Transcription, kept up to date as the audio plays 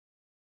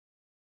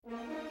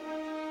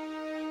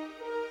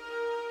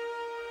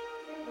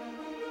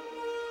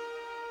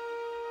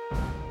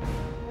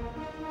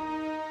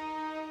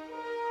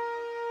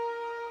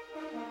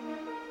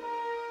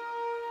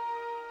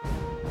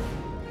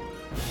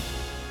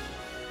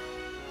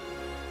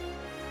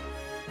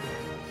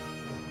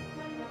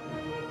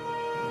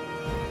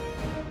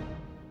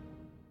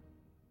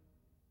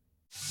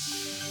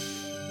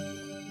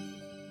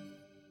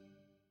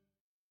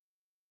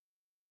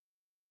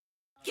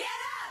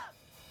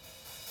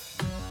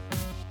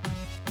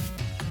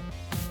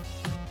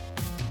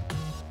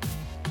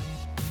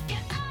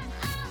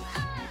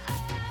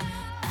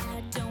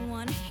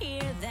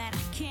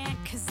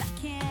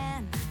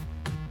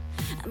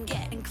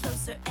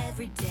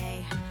Every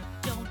day.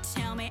 Don't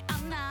tell me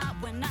I'm not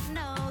when I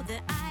know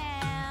that I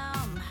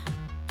am.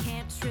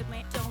 Can't trip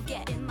me, don't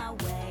get in my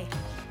way.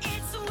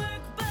 It's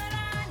work, but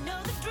I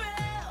know the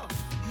drill.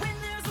 When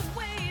there's a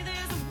way,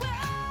 there's a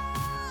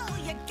will.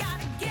 You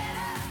gotta get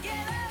up,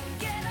 get up,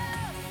 get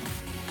up.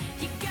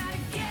 You gotta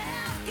get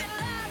out, get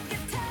loud,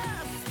 get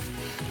tough.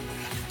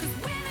 'Cause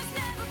winners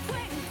never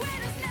quit and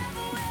quitters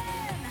never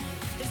win.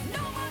 There's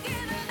no more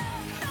giving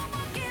up, no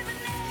more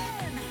giving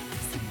in.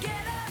 So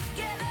get up,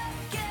 get up,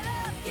 get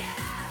up, get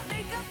up.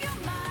 Make up your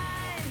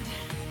mind.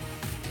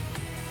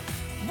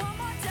 One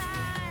more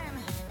time.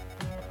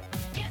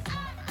 Get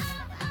up,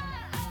 up,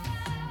 up,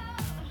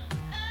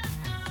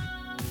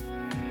 up.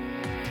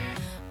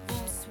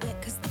 Won't sweat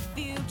 'cause the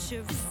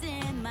future is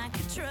in my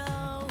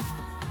control.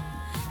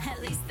 At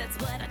least that's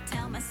what I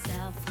tell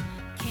myself.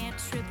 Can't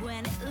trip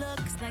when it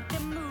looks like they're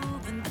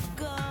moving the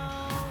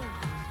goal.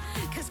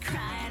 'Cause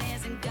crying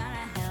isn't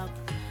gonna help.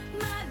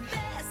 My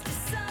best is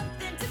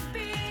something to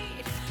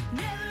beat.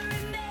 Never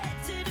admit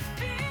to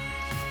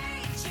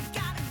defeat. You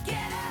gotta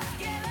get up,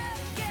 get up,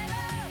 get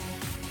up.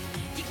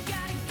 You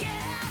gotta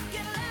get out,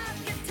 get loud,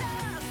 get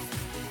tough.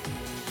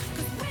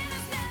 'Cause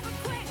winners never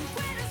quit and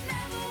quitters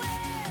never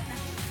win.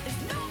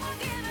 There's no more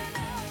giving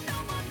up, no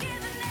more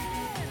giving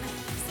in.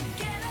 So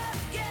get up,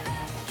 get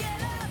up, get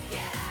up,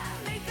 get up.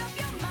 Make up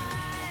your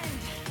mind.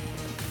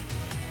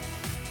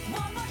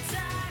 One more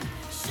time.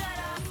 Shut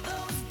off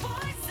those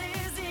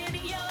voices in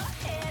your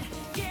head.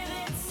 Give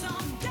it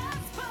some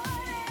guts,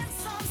 put in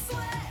some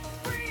sweat.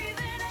 Breathe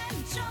in and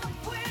jump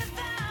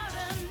without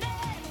a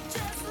net.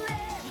 Just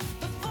live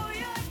before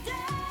you're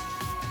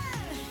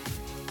dead.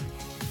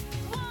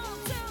 1,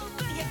 2,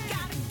 3. You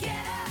gotta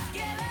get up,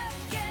 get up,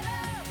 get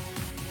up.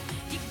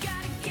 You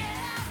gotta get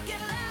out,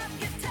 get loud,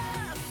 get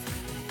tough.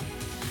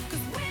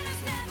 'Cause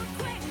winners never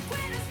quit and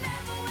quitters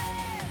never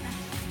win.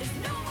 There's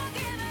no more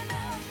giving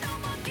up, no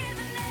more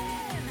giving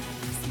in.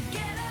 So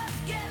get up,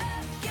 get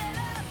up, get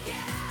up,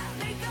 get up.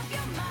 Make up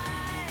your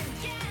mind.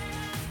 Get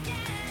up,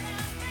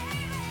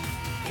 baby.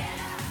 Get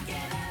up,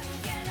 get up,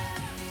 get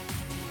up.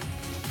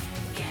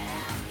 Get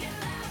out, get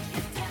loud,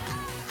 get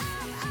tough.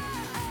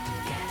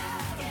 Get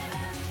up, get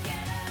up,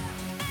 get up.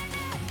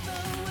 Never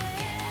win.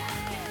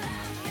 Get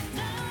up, get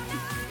down,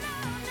 no,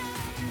 no, no.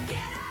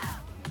 Get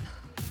up.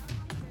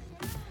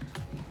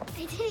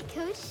 I did it,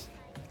 Coach.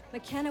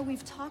 McKenna,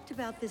 we've talked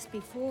about this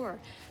before.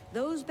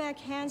 Those back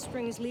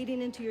handsprings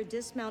leading into your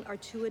dismount are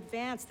too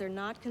advanced. They're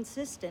not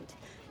consistent.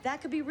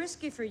 That could be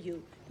risky for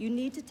you. You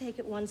need to take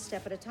it one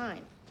step at a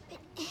time.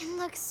 It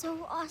looks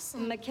so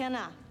awesome.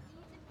 McKenna,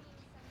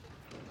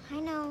 I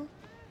know.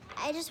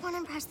 I just want to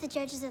impress the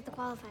judges at the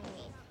qualifying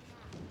meet.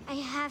 I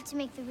have to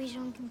make the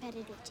regional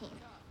competitive team.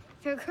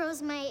 For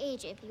girls my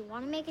age, if you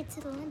want to make it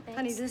to the Olympics...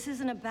 honey, this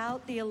isn't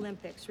about the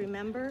Olympics,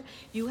 remember?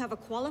 You have a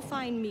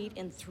qualifying meet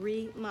in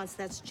 3 months.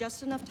 That's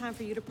just enough time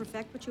for you to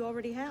perfect what you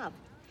already have.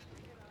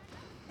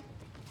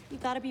 You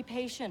gotta be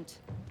patient.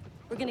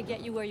 We're gonna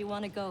get you where you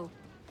wanna go.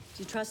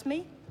 Do you trust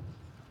me?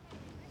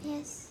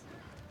 Yes.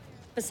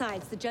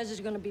 Besides, the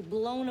judges are gonna be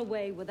blown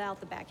away without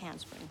the back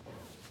handspring.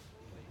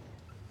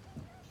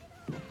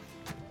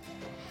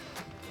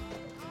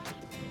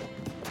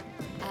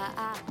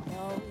 I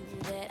know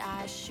that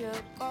I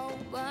should go,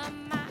 but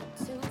my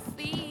 2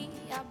 feet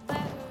are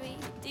buried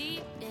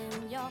deep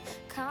in your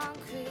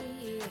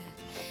concrete,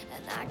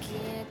 and I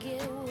can't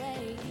get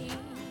away.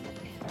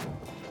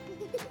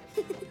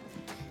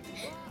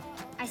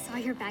 I saw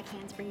your back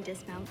handspring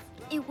dismount.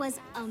 It was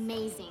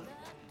amazing.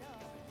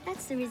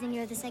 That's the reason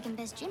you're the second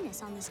best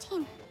gymnast on this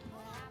team.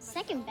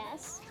 Second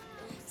best?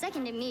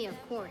 Second to me, of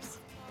course.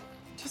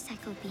 Just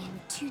like will be in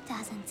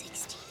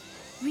 2016.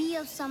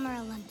 Rio Summer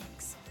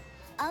Olympics.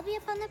 I'll be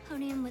up on the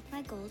podium with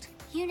my gold,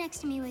 you next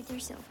to me with your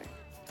silver.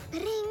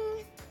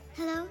 Ring!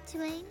 Hello,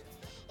 Tulane?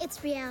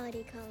 It's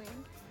reality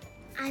calling.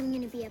 I'm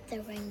gonna be up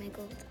there wearing my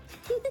gold.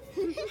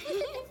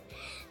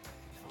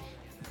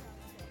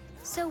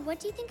 So what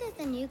do you think of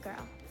the new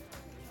girl?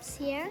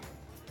 Sierra?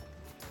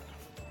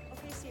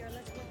 Okay, Sierra,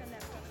 let's work on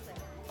that front leg.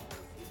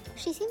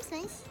 She seems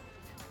nice.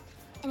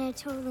 In a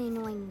totally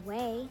annoying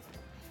way.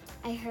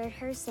 I heard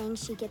her saying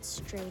she gets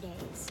straight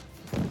A's.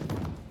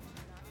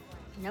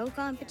 No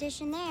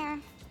competition there.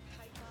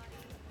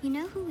 You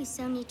know who we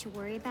so need to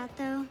worry about,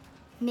 though?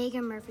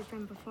 Megan Murphy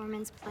from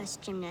Performance Plus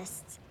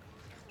Gymnasts.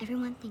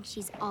 Everyone thinks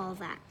she's all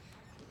that.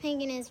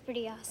 Megan is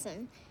pretty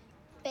awesome.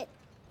 but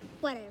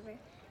whatever.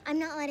 I'm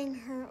not letting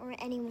her or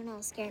anyone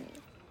else scare me.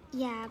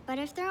 Yeah, but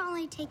if they're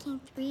only taking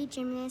 3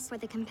 gymnasts for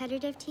the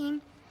competitive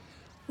team,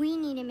 we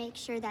need to make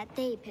sure that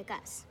they pick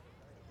us.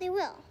 They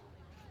will.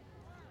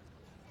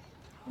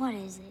 What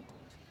is it?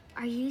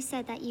 Are you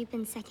said that you've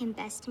been second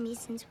best to me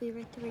since we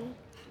were 3?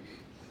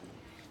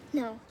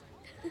 No.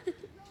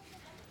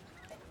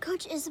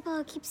 Coach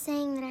Isabella keeps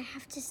saying that I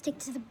have to stick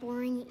to the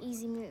boring,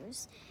 easy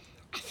moves.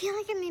 I feel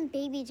like I'm in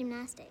baby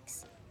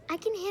gymnastics. I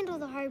can handle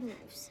the hard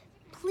moves.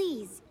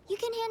 Please, you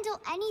can handle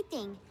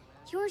anything.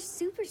 You're a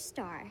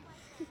superstar.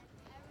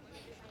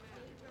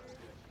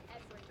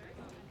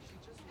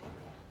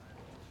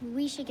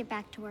 We should get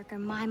back to work or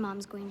my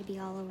mom's going to be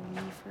all over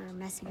me for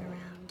messing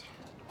around.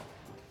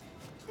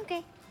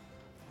 Okay.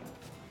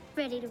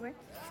 Ready to work?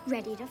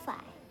 Ready to fly.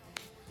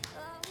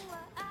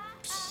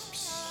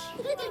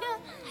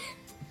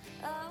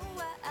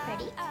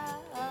 Ready?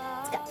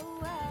 Let's go.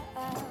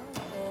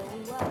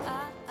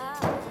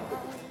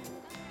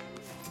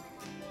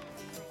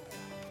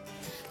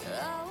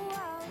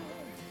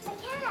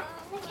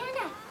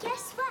 McKenna,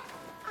 guess what?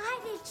 I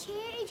did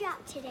cherry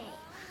drop today.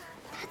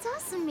 That's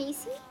awesome,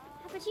 Macy.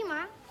 How about you,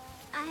 Mara?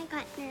 I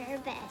got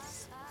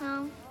nervous.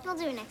 Well, I'll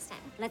do it next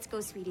time. Let's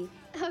go, sweetie.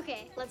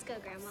 Okay, let's go,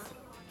 Grandma.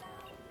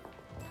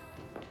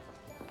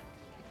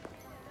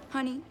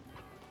 Honey,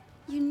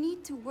 you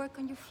need to work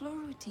on your floor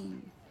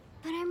routine.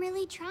 But I'm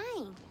really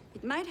trying.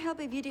 It might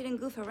help if you didn't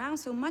goof around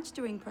so much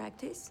during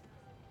practice.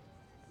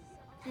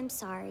 I'm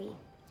sorry.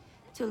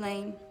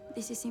 Tulane,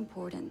 this is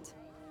important.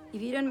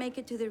 If you don't make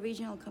it to the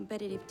regional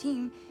competitive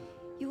team,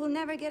 you will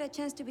never get a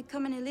chance to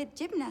become an elite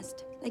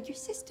gymnast, like your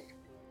sister.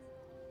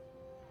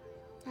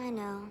 I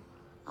know.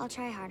 I'll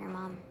try harder,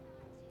 Mom.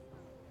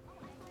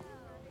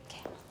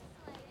 Okay.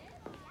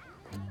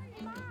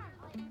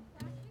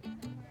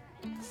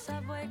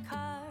 Subway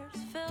cars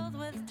filled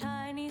with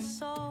tiny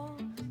souls.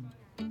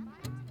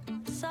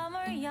 Some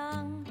are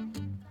young,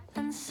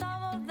 and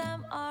some of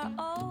them are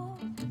old.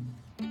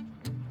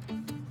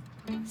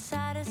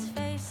 Saddest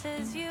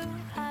faces you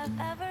have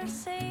ever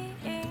seen.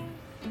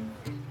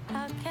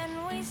 How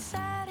can we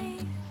set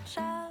each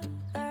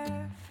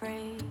other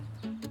free?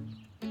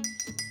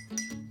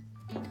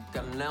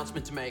 Got an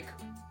announcement to make.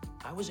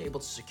 I was able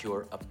to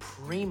secure a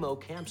primo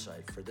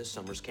campsite for this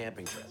summer's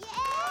camping trip. Yeah!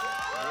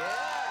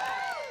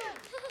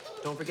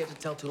 Don't forget to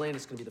tell Tulane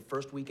it's gonna be the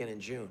first weekend in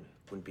June.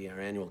 Wouldn't be our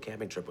annual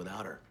camping trip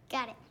without her.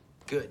 Got it.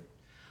 Good.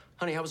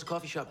 Honey, how was the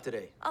coffee shop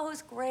today? Oh, it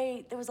was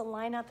great. There was a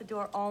line out the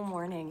door all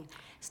morning.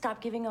 Stop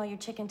giving all your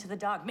chicken to the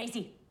dog.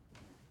 Macy!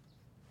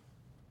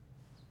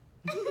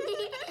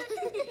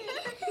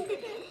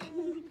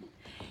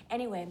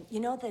 Anyway, you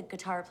know the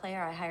guitar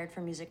player I hired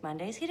for Music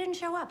Mondays? He didn't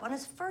show up on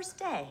his first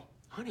day.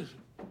 Honey,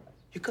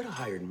 you could have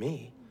hired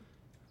me.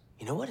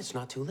 You know what? It's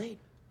not too late.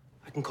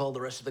 I can call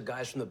the rest of the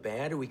guys from the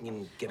band, or we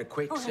can get a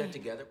quick set honey.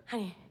 together.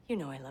 Honey, you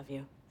know I love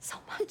you so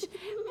much.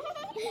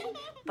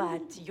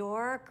 But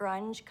your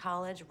grunge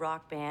college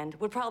rock band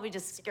would probably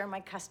just scare my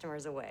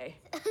customers away.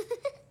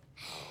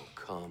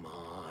 Come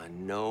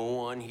on, no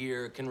one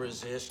here can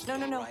resist. No,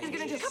 the He's right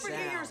gonna just cover your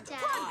ears. sound. Dad.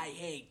 I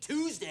hate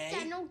Tuesday.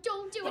 Dad, no,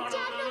 don't do it.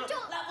 Dad, no,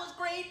 don't. That was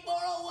great for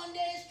a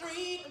one-day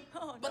street.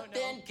 Oh, But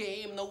then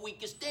came the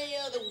weakest day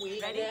of the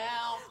week. Ready?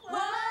 Now. Whoa,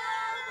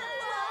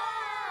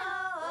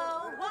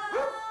 whoa,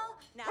 whoa.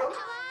 Now,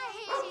 I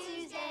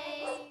hate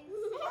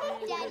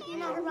Tuesdays. Dad, you're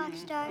not a rock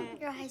star.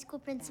 You're a high school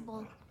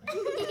principal.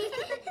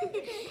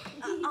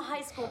 a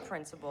high school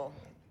principal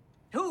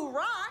who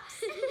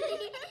rocks.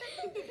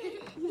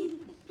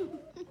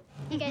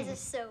 You guys are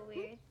so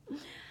weird.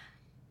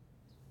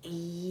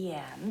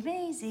 Yeah,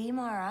 Maisie,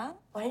 Mara,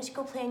 why don't you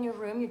go play in your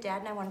room? Your dad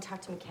and I want to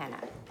talk to McKenna.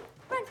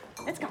 Come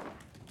on, let's go.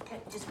 Okay,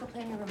 just go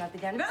play in your room. I'll be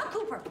there. Oh,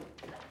 Cooper.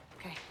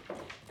 Okay.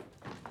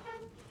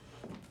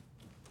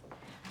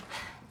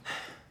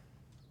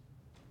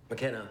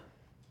 McKenna,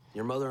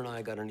 your mother and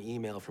I got an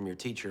email from your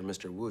teacher,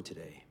 Mr. Wu,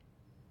 today.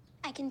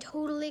 I can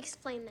totally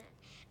explain that.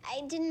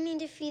 I didn't mean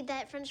to feed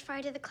that French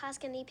fry to the class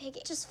guinea pig.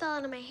 It just fell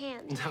out of my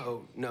hand.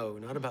 No,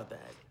 not about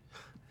that.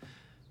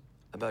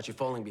 About you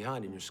falling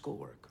behind in your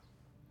schoolwork.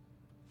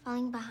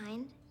 Falling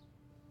behind?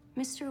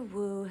 Mr.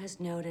 Wu has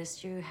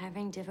noticed you're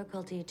having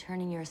difficulty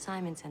turning your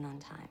assignments in on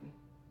time.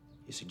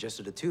 He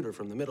suggested a tutor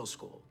from the middle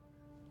school,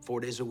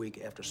 4 days a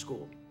week after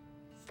school.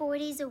 4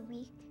 days a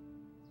week?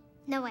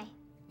 No way.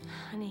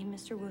 Honey,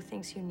 Mr. Wu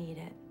thinks you need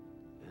it.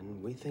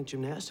 And we think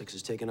gymnastics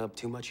is taking up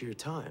too much of your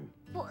time.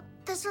 Well,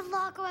 there's a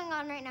lot going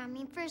on right now. I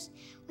mean, first,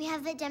 we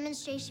have the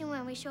demonstration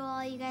when we show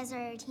all you guys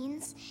our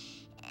routines.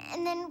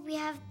 And then we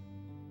have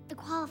the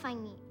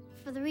qualifying meet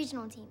for the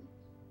regional team.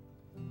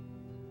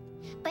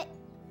 But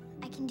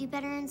I can do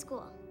better in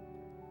school.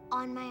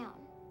 On my own.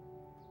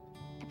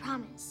 I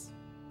promise.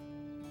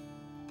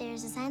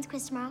 There's a science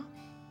quiz tomorrow,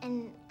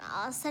 and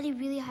I'll study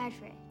really hard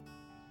for it.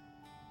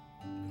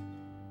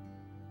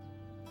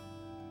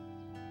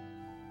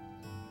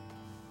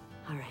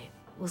 All right,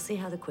 we'll see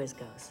how the quiz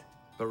goes.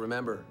 But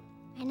remember,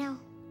 I know.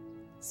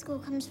 School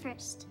comes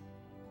first.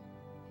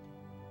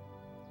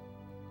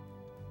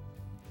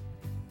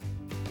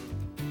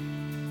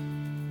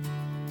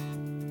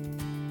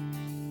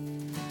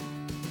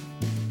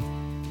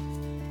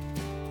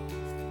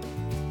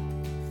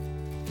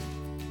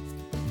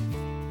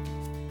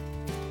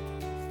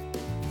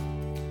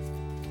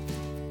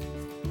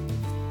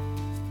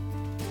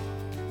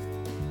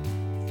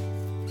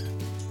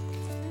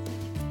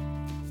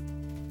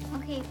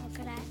 Okay,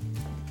 polka dot.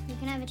 You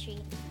can have a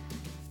treat.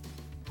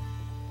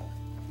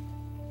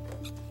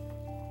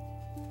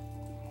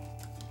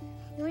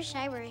 You wish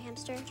I were a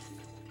hamster.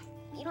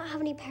 You don't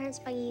have any parents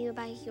bugging you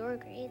about your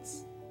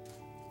grades.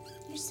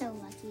 You're so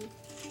lucky.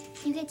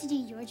 You get to do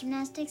your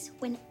gymnastics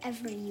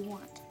whenever you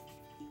want.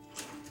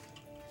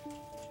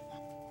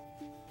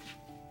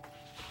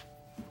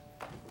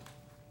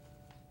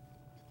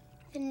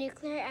 The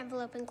nuclear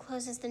envelope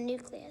encloses the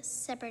nucleus,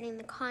 separating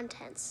the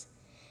contents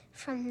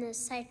from the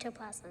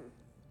cytoplasm.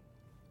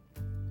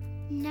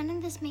 None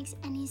of this makes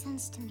any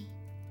sense to me.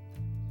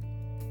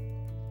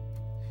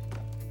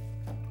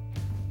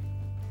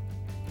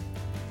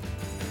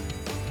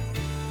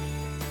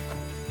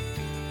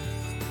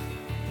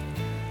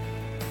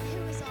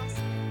 It was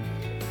awesome.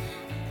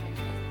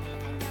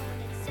 I know,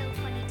 and it's so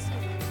funny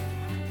too.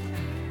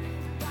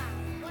 Wow,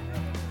 what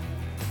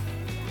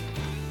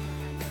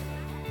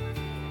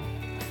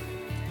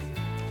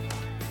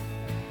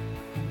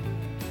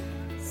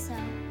So,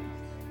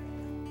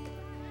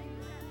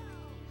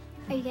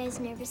 are you guys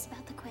nervous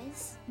about the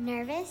quiz?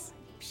 Nervous?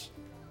 Psh,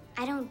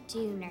 I don't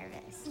do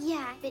nervous.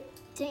 Yeah, but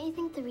don't you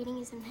think the reading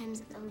is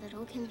sometimes a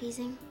little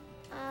confusing?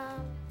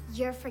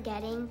 You're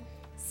forgetting.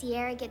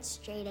 Sierra gets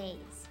straight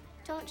A's.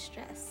 Don't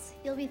stress.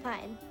 You'll be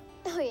fine.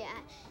 Oh, yeah.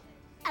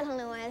 I don't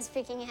know why I was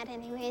picking it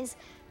anyways.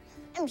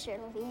 I'm sure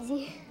it'll be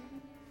easy.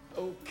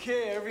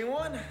 Okay,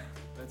 everyone,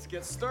 let's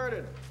get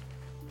started.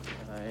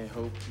 I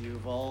hope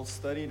you've all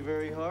studied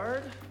very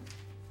hard.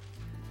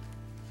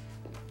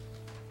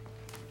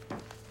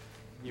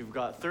 You've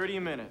got 30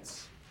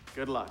 minutes.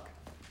 Good luck.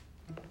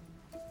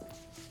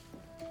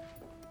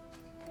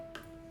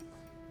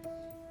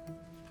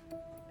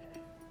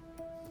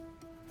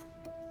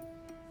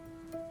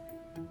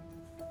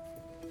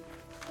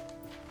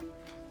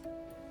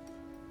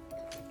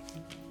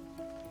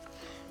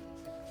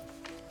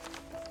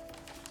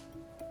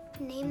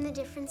 Name the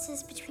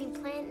differences between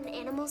plant and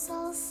animal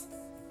cells.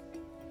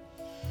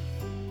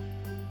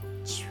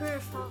 True or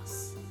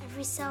false?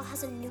 Every cell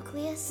has a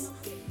nucleus.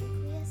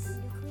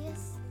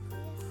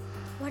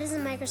 What is a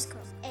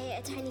microscope?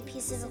 A tiny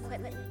piece of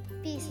equipment.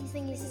 B,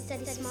 something used to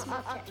study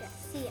small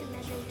objects. C, a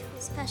measuring tool.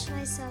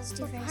 Specialized cells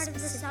do very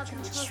specific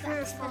jobs. True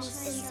or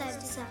false? Inside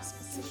the cell,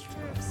 specific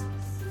jobs.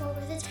 What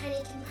were the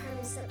tiny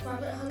compartments that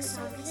Robert Hooke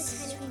saw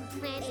between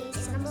plant and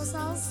animal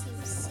cells?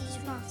 C,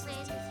 box.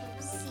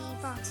 C,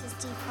 box is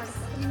D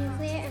particle. The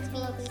nuclear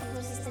envelope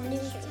encloses the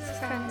nucleus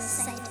from the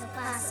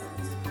cytoplasm.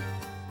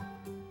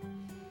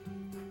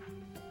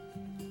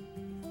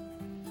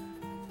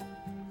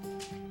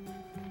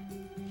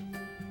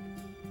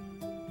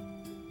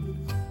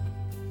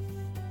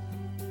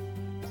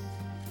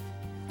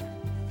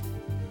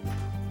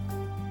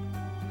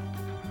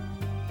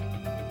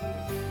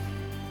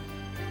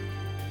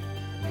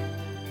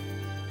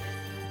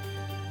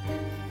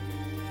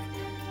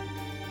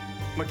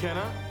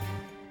 McKenna?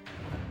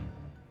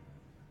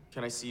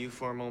 Can I see you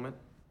for a moment?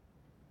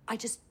 I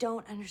just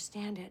don't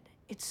understand it.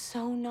 It's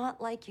so not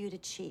like you to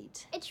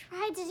cheat. I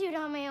tried to do it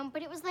on my own,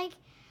 but it was like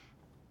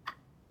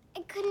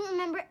I couldn't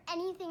remember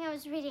anything I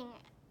was reading.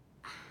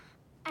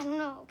 I don't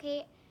know,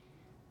 okay?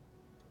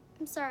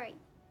 I'm sorry.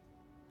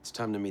 It's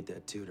time to meet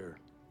that tutor.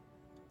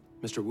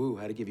 Mr. Wu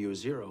had to give you a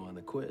 0 on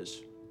the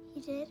quiz. He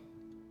did?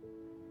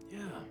 Yeah.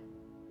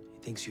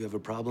 He thinks you have a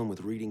problem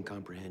with reading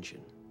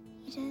comprehension.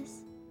 He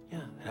does?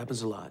 Yeah, it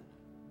happens a lot.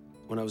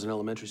 When I was an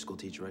elementary school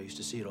teacher, I used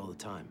to see it all the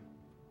time.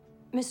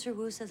 Mr.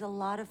 Wu says a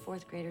lot of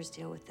fourth graders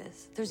deal with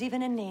this. There's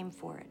even a name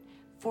for it,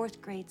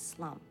 fourth grade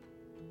slump.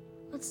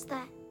 What's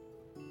that?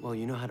 Well,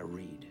 you know how to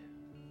read.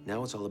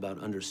 Now it's all about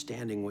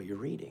understanding what you're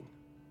reading.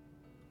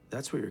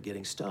 That's where you're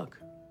getting stuck.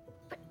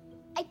 But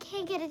I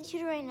can't get a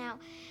tutor right now.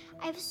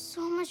 I have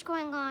so much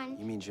going on.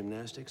 You mean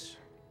gymnastics?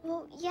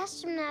 Well, yes,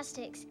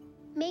 gymnastics.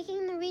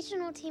 Making the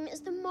regional team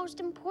is the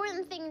most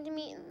important thing to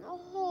me in the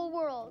whole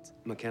world.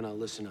 McKenna,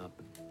 listen up,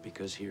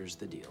 because here's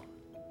the deal.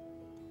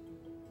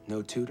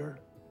 No tutor,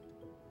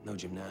 no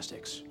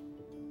gymnastics.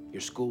 Your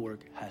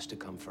schoolwork has to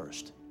come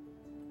first.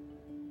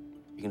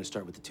 You're gonna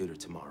start with the tutor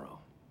tomorrow.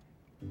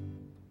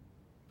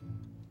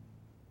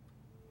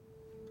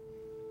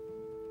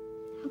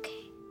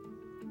 Okay.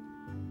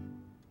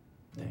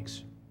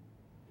 Thanks.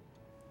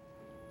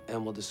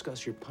 And we'll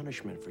discuss your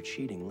punishment for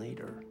cheating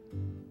later.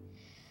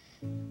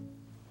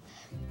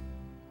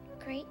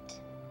 Great.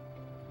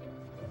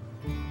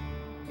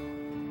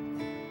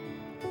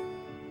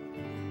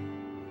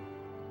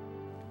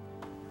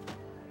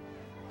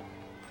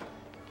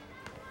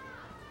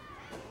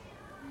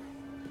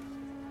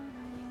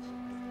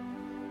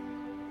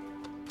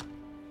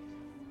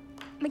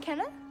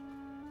 McKenna?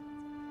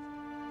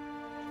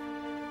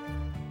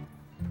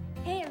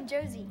 Hey, I'm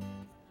Josie.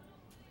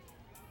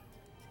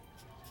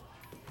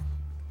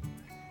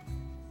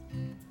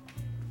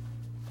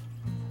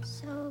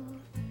 So,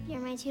 you're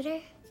my tutor?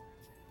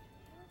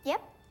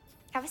 Yep,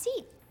 have a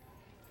seat.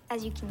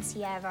 As you can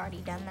see, I've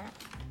already done that.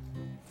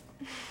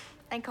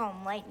 I call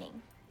him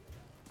Lightning.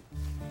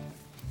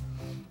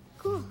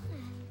 Cool.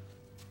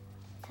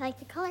 I like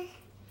the color.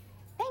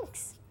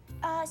 Thanks.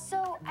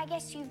 So I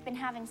guess you've been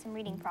having some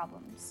reading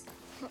problems.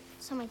 Well,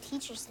 so my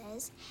teacher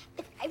says.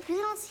 But I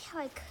really don't see how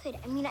I could.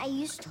 I mean, I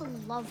used to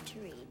love to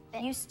read,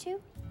 but Used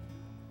to?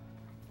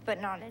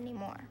 But not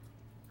anymore.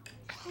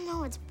 I don't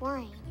know, it's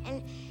boring.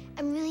 And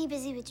I'm really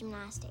busy with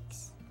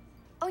gymnastics.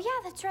 Oh,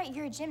 yeah, that's right.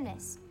 You're a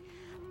gymnast.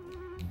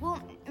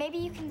 Well, maybe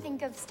you can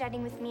think of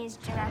studying with me as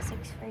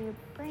gymnastics for your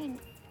brain.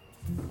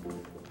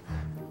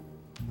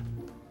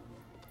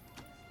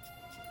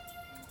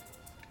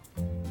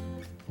 Hi,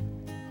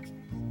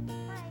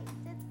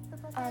 did the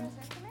book come in?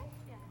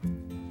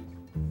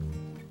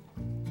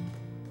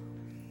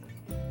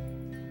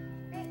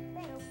 Great,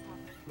 thanks.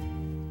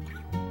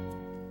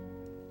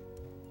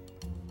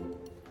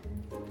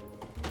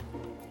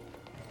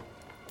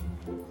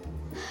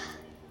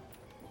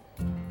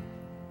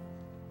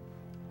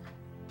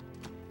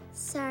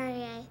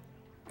 Sorry, I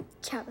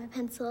dropped my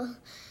pencil.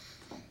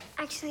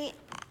 Actually,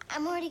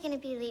 I'm already gonna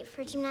be late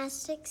for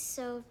gymnastics,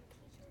 so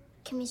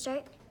can we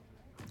start?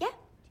 Yeah,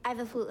 I have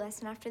a flute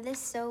lesson after this,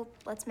 so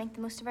let's make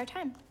the most of our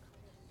time.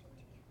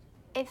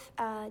 If,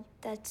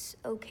 that's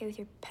okay with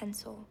your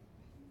pencil.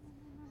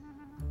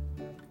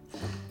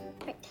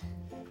 Right.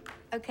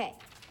 Okay,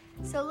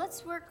 so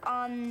let's work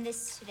on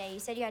this today. You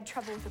said you had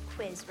trouble with a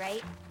quiz,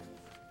 right?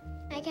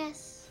 I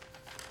guess.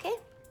 Okay,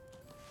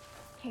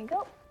 here you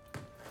go.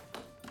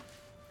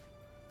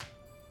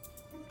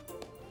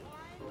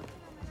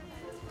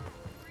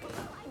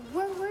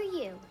 Where were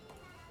you?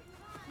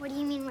 What do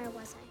you mean, where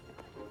was I?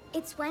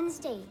 It's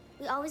Wednesday.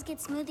 We always get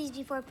smoothies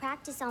before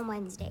practice on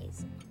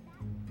Wednesdays.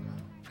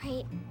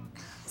 Right.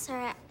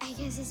 Sorry, I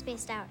guess I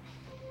spaced out.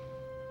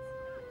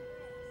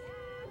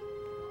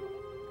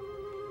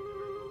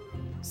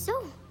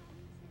 So,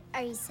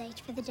 are you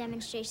psyched for the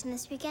demonstration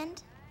this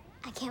weekend?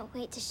 I can't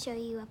wait to show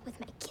you up with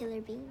my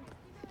killer beam.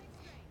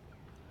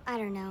 I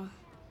don't know.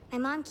 My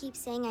mom keeps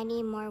saying I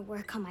need more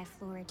work on my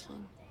floor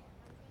routine.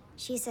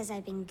 She says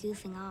I've been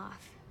goofing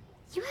off.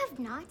 You have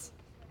not.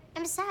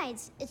 And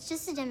besides, it's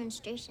just a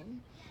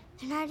demonstration.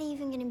 They're not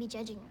even going to be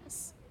judging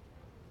us.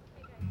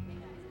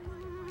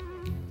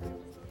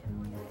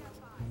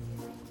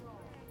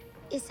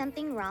 Is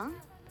something wrong?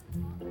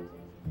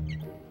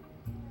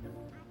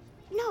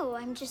 No,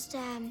 I'm just,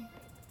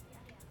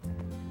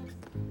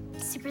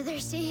 super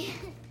thirsty.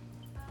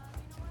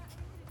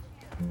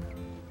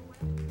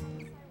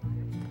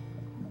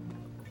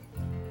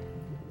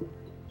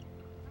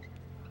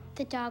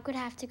 The dog would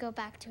have to go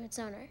back to its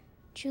owner.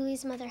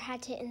 Julie's mother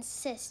had to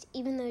insist,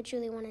 even though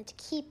Julie wanted to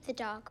keep the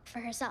dog for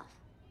herself.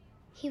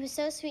 He was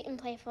so sweet and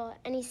playful,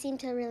 and he seemed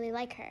to really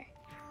like her.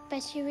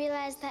 But she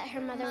realized that her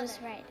mother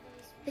was right.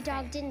 The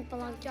dog didn't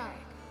belong to her,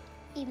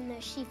 even though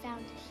she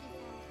found it.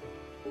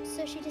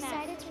 So she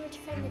decided to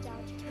return the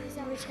dog to his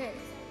owner. Return.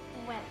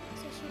 When?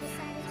 So she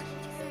decided to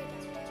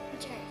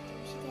return.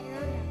 She get her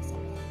own dog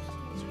someday.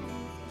 She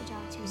return the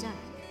dog to his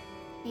owner.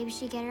 Maybe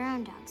she'd get her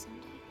own dog someday.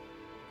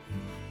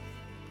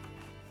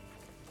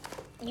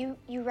 You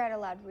read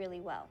aloud really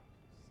well.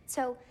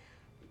 So,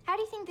 how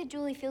do you think that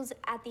Julie feels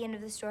at the end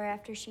of the story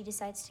after she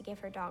decides to give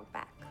her dog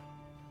back?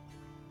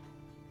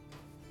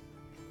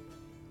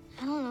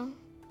 I don't know.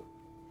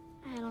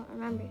 I don't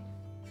remember.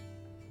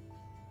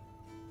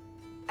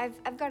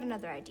 I've got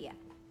another idea.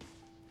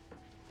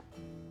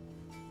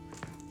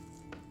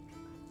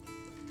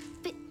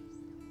 But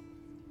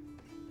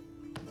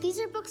these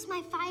are books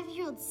my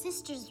 5-year-old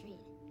sisters read.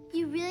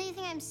 You really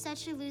think I'm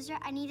such a loser?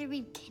 I need to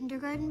read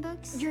kindergarten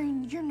books?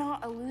 You're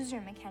not a loser,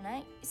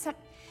 McKenna.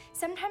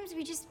 Sometimes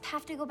we just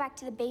have to go back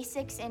to the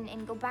basics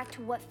and go back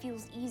to what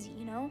feels easy,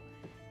 you know?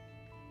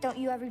 Don't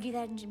you ever do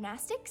that in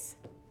gymnastics?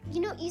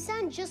 You know, you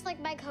sound just like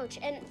my coach,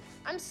 and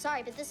I'm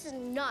sorry, but this is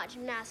not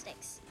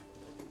gymnastics.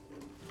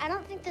 I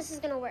don't think this is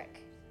gonna work.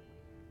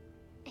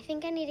 I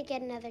think I need to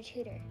get another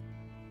tutor.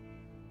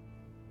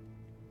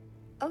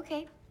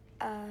 Okay,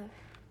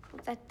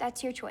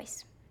 that's your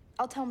choice.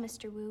 I'll tell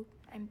Mr. Wu.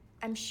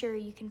 I'm sure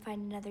you can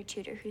find another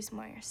tutor who's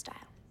more your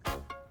style.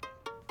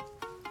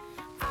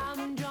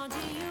 I'm drawn to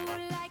you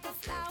like a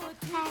flower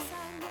to the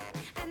sun.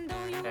 And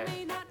though you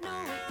may not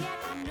know it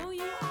yet, I know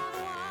you are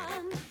the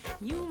one.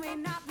 You may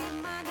not be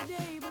mine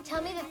today, but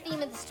Tell me the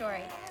theme of the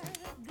story.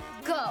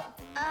 Go.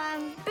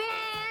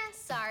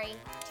 Sorry,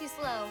 too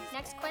slow.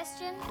 Next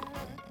question.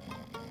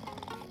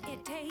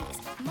 it takes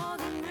more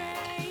than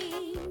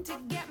rain to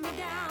get me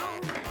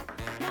down.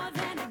 More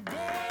than a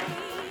day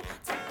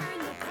to earn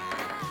the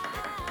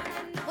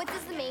crown. What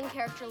does the main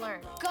character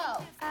learn? Go.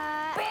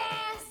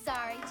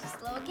 Sorry, too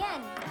slow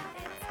again.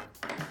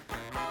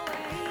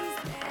 Always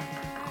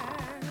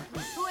there.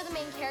 Who are the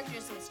main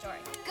characters in the story?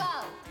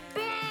 Go.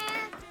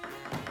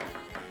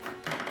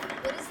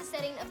 What is the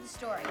setting of the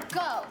story?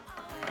 Go.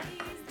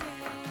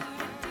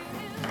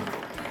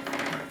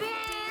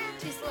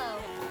 Too slow.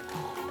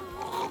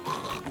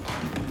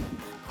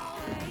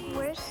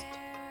 Worst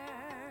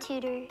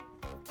tutor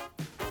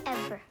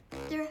ever.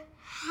 There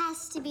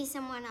has to be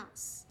someone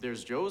else.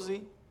 There's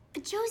Josie.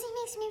 But Josie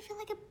makes me feel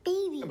like a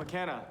baby.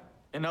 McKenna,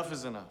 enough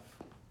is enough.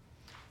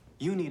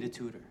 You need a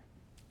tutor,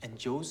 and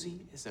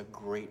Josie is a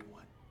great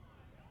one.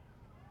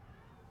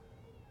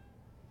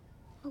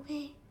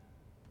 Okay.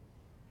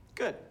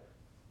 Good.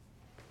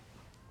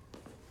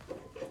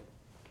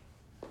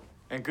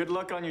 And good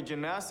luck on your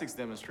gymnastics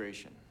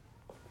demonstration.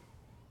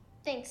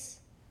 Thanks.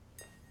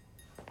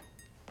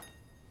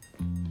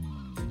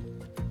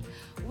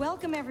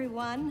 Welcome,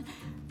 everyone.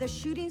 The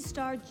shooting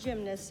star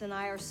gymnasts and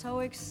I are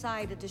so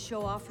excited to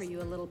show off for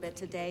you a little bit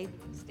today.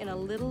 In a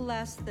little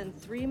less than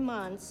 3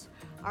 months,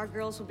 our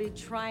girls will be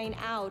trying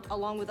out,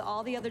 along with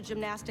all the other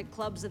gymnastic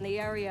clubs in the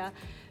area,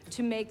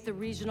 to make the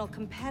regional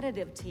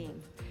competitive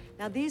team.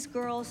 Now, these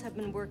girls have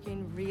been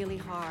working really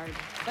hard,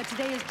 but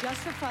today is just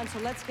for fun, so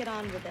let's get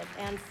on with it.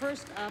 And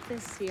first up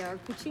is Sierra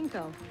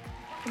Kuchinko.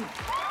 Come on.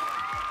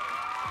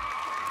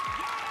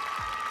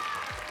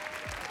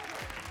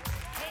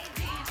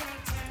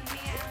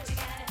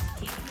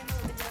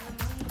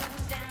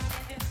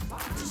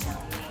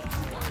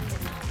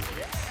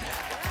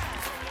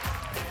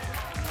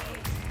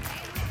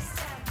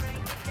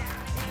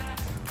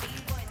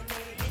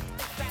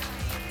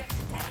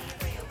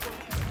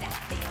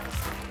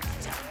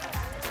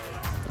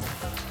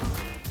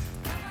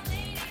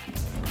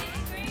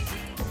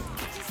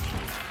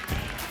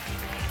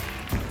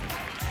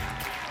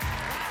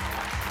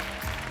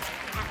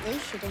 At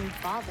least she didn't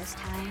fall this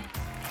time.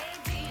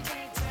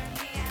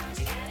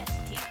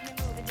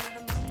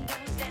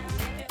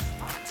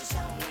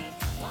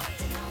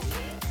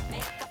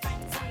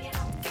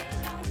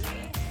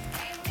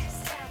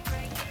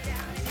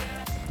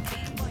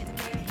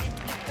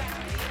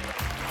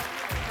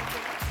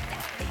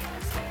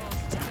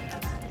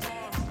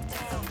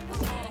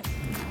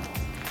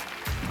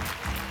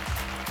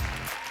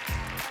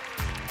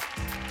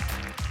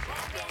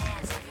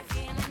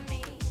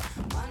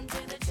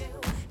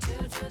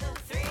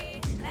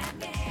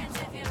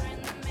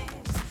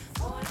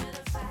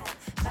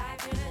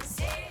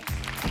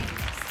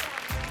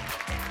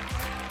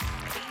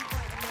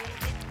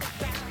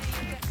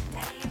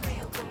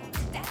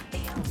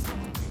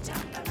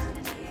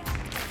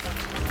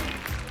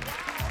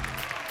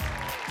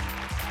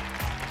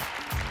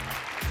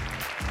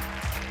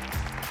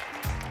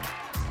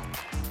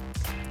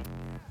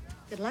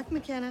 Good luck,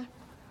 McKenna.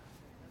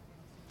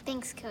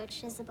 Thanks,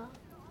 Coach Isabel.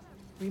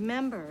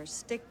 Remember,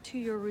 stick to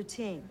your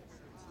routine.